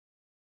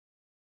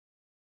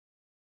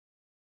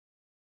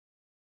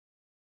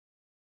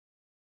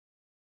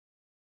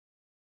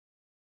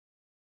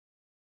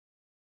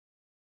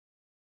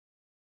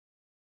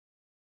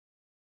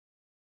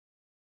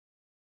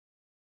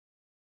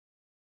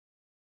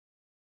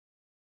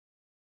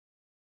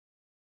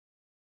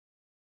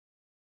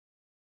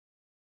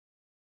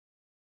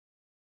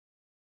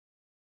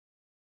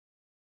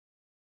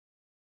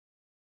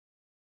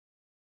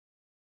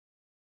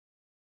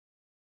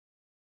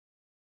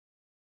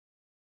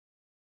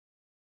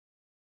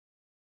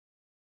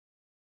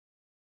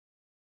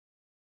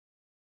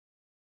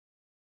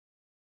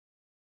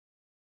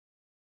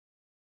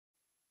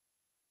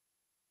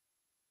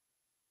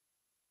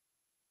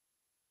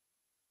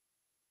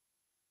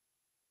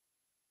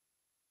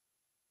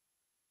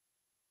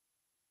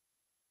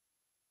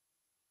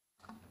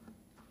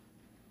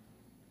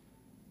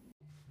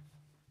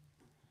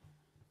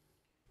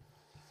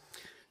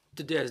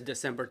Today is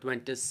December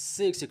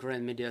 26.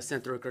 Ukraine Media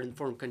Center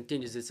Ukrinform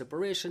continues its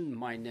operation.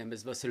 My name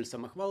is Vasyl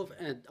Samokvalov,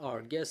 and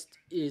our guest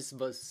is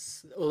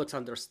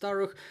Oleksandr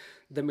Starukh,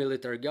 the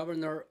military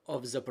governor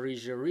of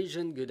Zaporizhia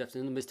region. Good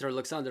afternoon, Mr.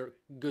 Oleksandr.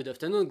 Good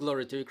afternoon.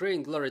 Glory to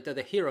Ukraine. Glory to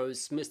the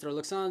heroes. Mr.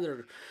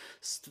 Oleksandr,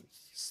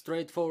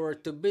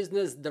 straightforward to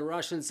business. The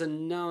Russians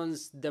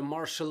announced the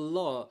martial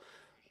law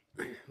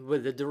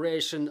with the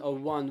duration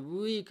of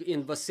 1 week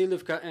in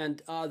Vasilievka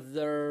and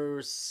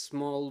other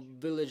small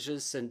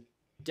villages and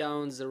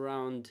towns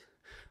around.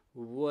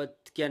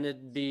 What can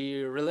it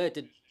be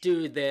related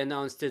to? They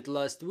announced it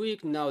last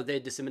week. Now they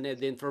disseminate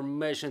the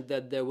information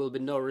that there will be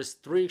no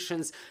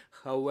restrictions.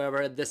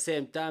 However, at the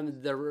same time,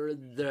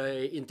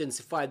 they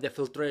intensified the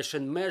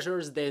filtration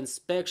measures, the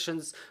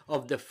inspections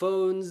of the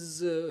phones,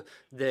 the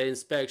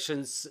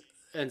inspections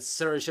and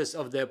searches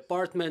of the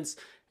apartments,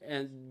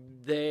 and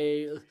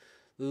they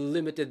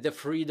limited the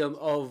freedom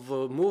of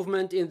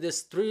movement in the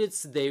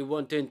streets. They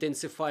want to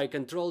intensify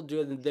control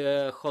during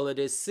the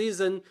holiday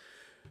season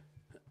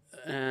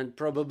and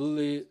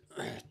probably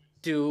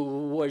to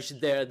watch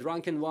the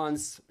drunken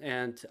ones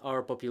and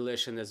our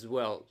population as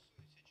well.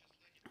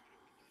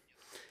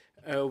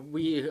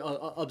 We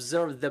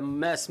observed the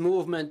mass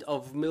movement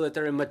of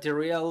military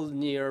material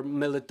near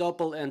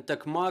Melitopol and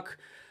Tokmak.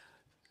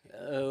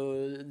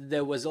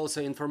 There was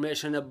also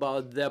information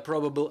about the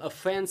probable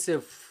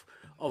offensive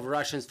of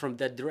Russians from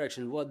that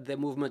direction. What the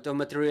movement of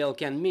material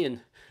can mean?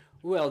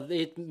 Well,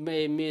 it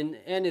may mean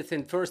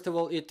anything. First of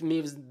all, it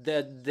means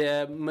that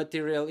the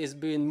material is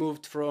being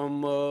moved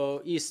from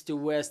east to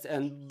west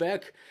and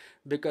back,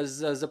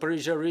 because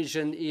Zaporizhia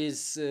region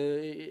is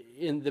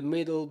in the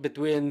middle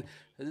between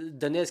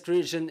Donetsk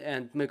region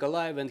and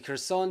Mykolaiv and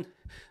Kherson.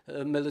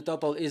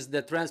 Melitopol is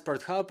the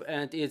transport hub,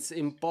 and it's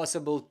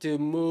impossible to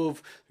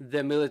move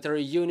the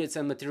military units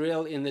and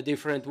material in a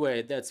different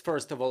way. That's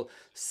first of all.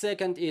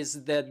 Second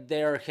is that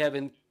they're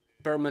having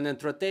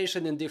permanent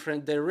rotation in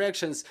different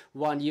directions.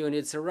 One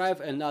units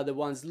arrive, another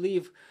ones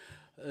leave,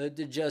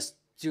 just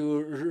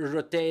to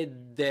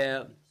rotate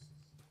their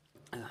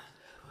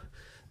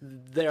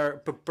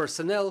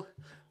personnel,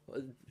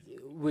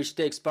 which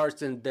takes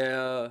part in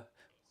the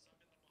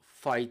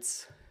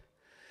fights.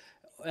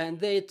 And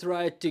they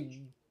try to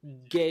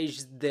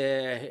gauge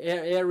the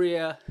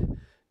area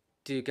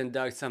to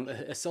conduct some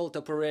assault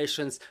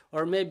operations,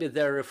 or maybe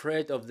they're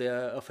afraid of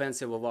the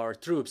offensive of our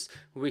troops.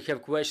 We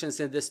have questions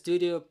in the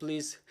studio,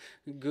 please.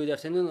 Good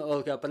afternoon,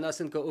 Olga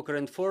Panasenko,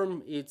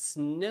 Ukrinform. It's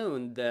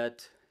known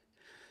that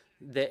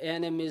the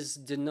enemies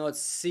do not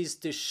cease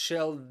to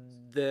shell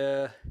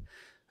the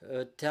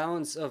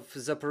towns of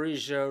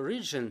Zaporizhia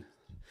region.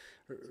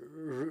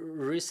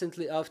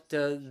 Recently,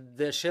 after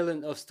the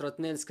shelling of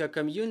Stratnenska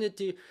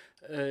community,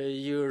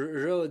 you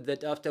wrote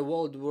that after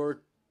World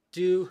War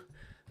II,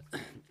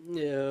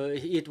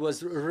 it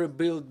was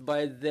rebuilt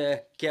by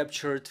the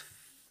captured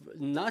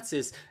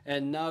Nazis,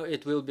 and now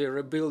it will be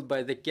rebuilt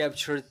by the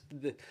captured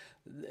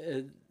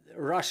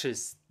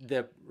Russians,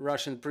 the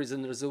Russian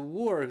prisoners of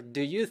war.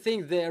 Do you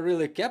think they are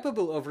really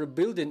capable of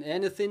rebuilding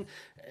anything?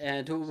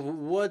 And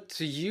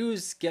what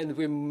use can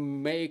we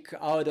make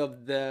out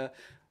of the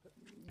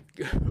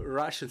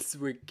Russians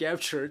we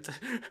captured?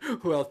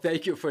 Well,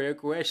 thank you for your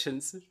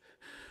questions.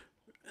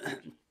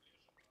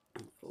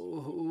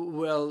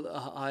 Well,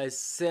 I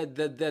said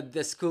that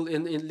the school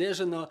in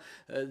Lezhino,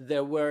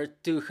 there were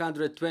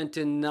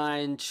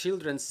 229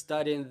 children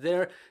studying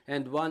there,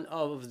 and one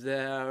of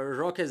the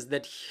rockets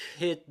that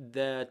hit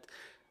that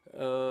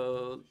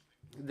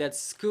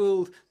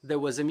school, there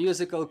was a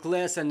musical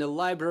class and a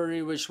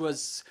library which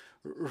was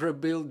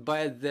rebuilt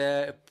by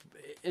the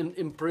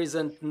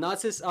imprisoned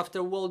Nazis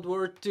after World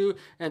War II.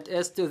 And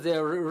as to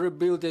the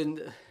rebuilding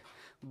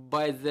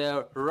by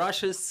the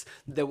Russians,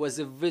 there was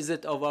a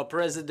visit of our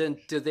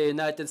president to the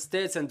United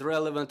States, and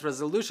relevant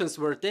resolutions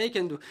were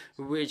taken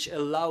which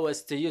allow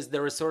us to use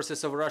the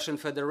resources of Russian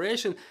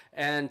Federation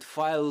and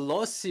file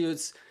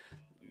lawsuits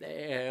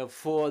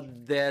for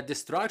the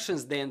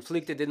destructions they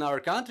inflicted in our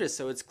country.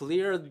 So it's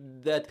clear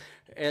that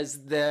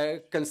as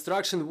the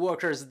construction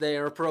workers, they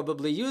are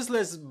probably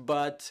useless,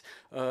 but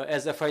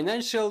as a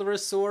financial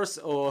resource,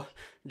 or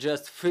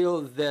just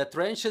fill the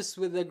trenches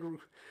with the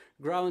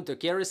ground to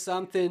carry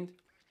something,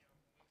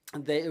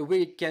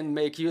 we can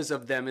make use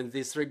of them in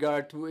this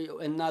regard.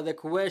 Another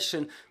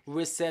question,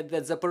 we said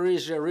that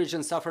Zaporizhia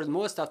region suffered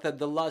most after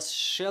the last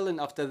shelling,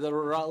 after the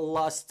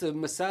last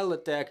missile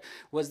attack.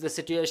 Was the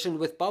situation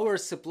with power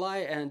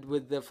supply and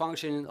with the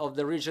functioning of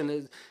the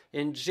region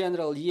in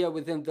general? Yeah,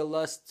 within the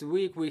last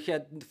week we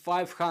had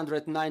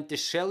 590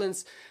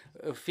 shellings,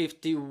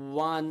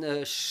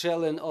 51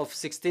 shelling of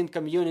 16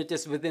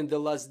 communities within the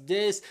last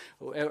days.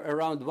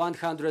 Around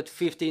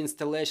 150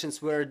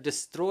 installations were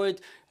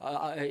destroyed,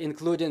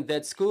 including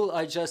that school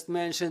I just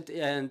mentioned,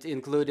 and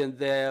including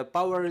the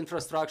power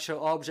infrastructure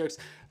objects.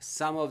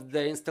 Some of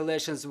the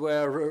installations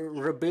were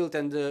rebuilt,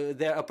 and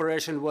their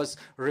operation was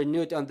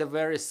renewed on the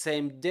very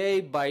same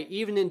day by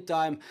evening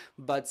time,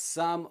 but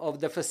some of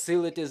the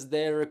facilities,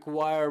 they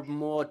require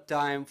more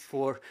time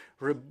for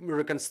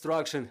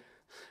reconstruction.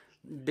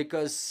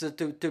 because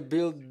to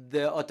build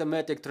the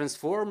automatic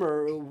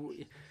transformer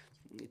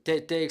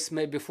takes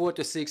maybe 4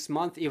 to 6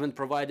 months, even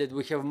provided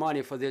we have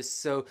money for this.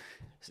 So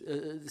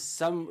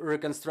some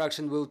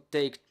reconstruction will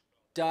take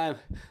time.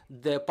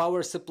 The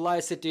power supply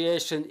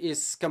situation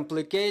is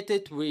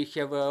complicated. We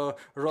have a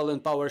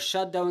rolling power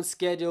shutdown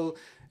schedule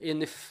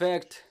in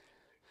effect,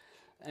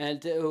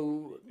 and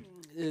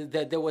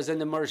that there was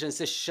an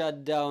emergency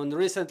shutdown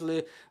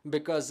recently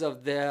because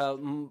of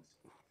the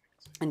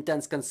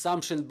intense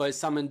consumption by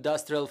some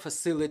industrial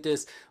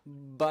facilities,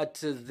 but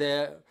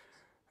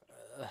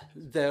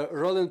the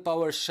rolling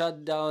power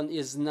shutdown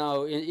is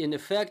now in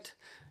effect,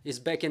 is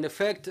back in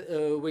effect.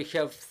 We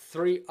have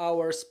 3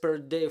 hours per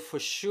day for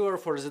sure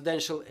for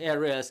residential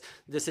areas.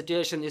 The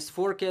situation is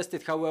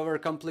forecasted, however,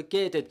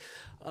 complicated.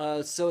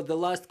 So the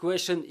last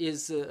question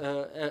is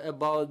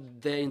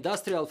about the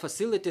industrial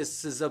facilities.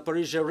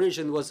 Zaporizhia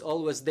region was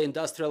always the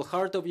industrial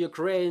heart of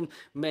Ukraine.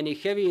 Many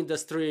heavy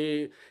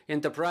industry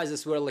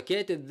enterprises were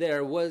located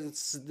there.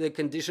 What's the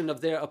condition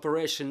of their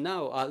operation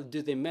now?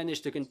 Do they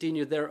manage to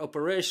continue their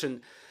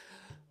operation?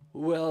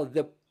 Well,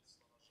 the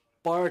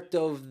part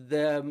of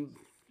the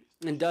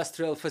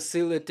industrial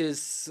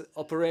facilities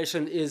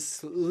operation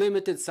is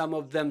limited. Some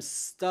of them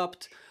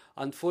stopped.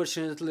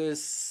 Unfortunately,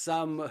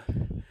 some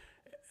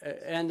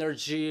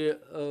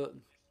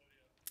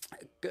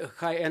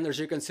high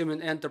energy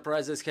consuming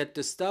enterprises had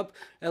to stop.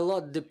 A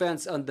lot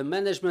depends on the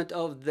management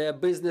of the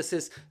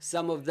businesses.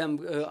 Some of them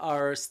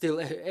are still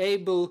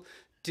able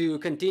to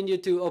continue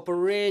to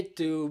operate,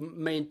 to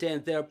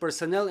maintain their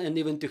personnel, and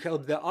even to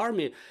help the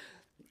army.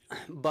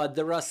 But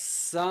there are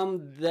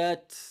some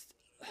that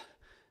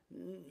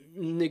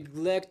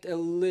neglect a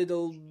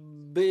little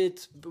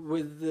bit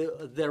with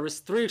the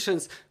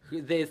restrictions.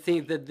 They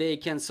think that they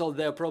can solve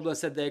their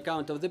problems at the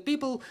account of the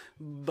people,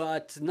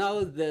 but now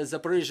the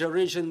Zaporizhia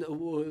region,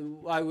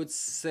 I would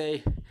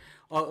say,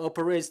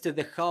 operates to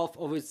the half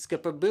of its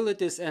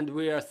capabilities, and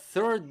we are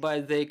third by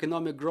the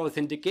economic growth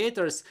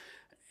indicators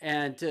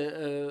and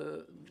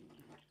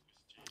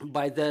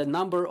by the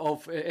number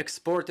of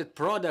exported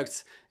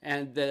products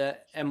and the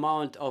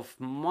amount of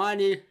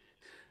money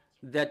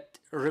that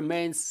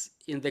remains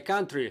in the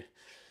country.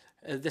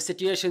 The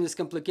situation is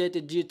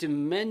complicated due to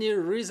many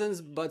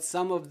reasons, but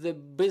some of the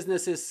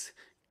businesses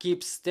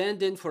keep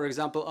standing. For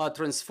example, a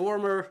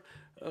transformer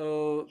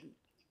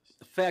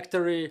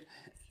factory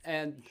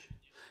and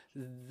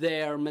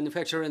their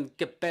manufacturing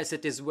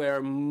capacities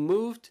were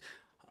moved.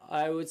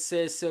 I would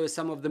say so.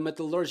 Some of the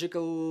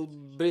metallurgical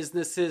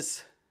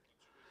businesses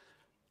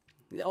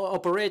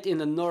operate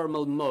in a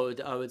normal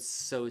mode, I would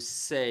so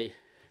say.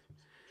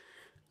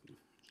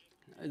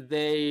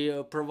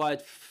 They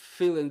provide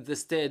filling the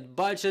state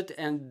budget,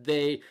 and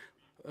they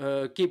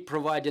keep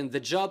providing the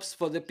jobs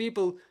for the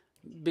people,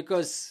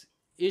 because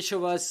each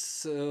of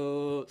us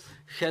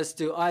has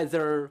to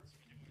either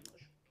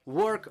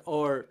work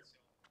or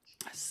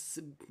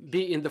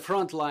be in the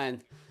front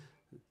line.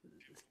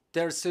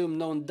 Tertium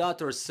non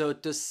datur, so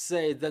to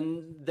say.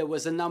 Then there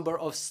was a number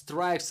of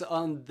strikes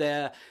on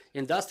the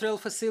industrial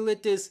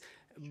facilities,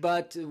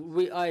 but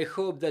I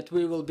hope that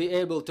we will be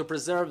able to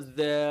preserve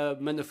the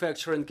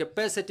manufacturing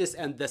capacities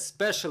and the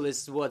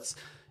specialists. What's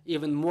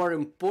even more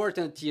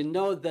important, you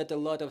know that a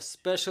lot of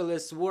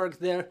specialists work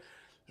there,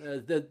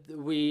 that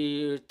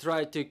we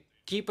try to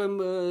keep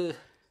them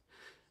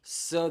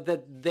so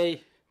that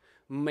they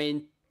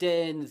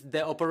maintain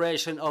the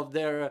operation of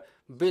their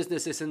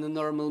businesses in a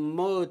normal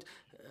mode.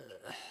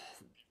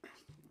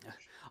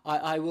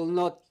 I will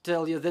not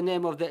tell you the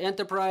name of the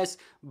enterprise,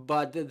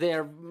 but they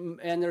are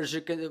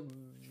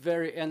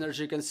very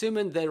energy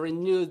consuming. They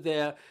renew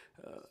their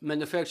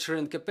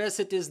manufacturing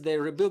capacities. They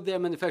rebuild their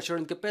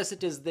manufacturing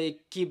capacities. They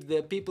keep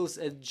the people's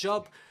a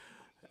job.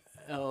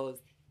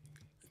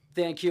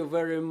 Thank you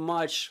very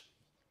much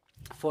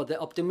for the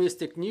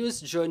optimistic news.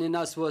 Joining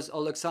us was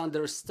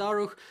Oleksandr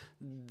Starukh,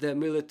 the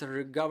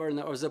military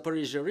governor of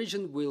Zaporizhia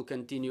region. We'll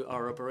continue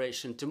our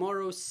operation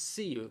tomorrow.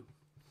 See you.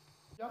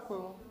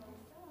 Дякую.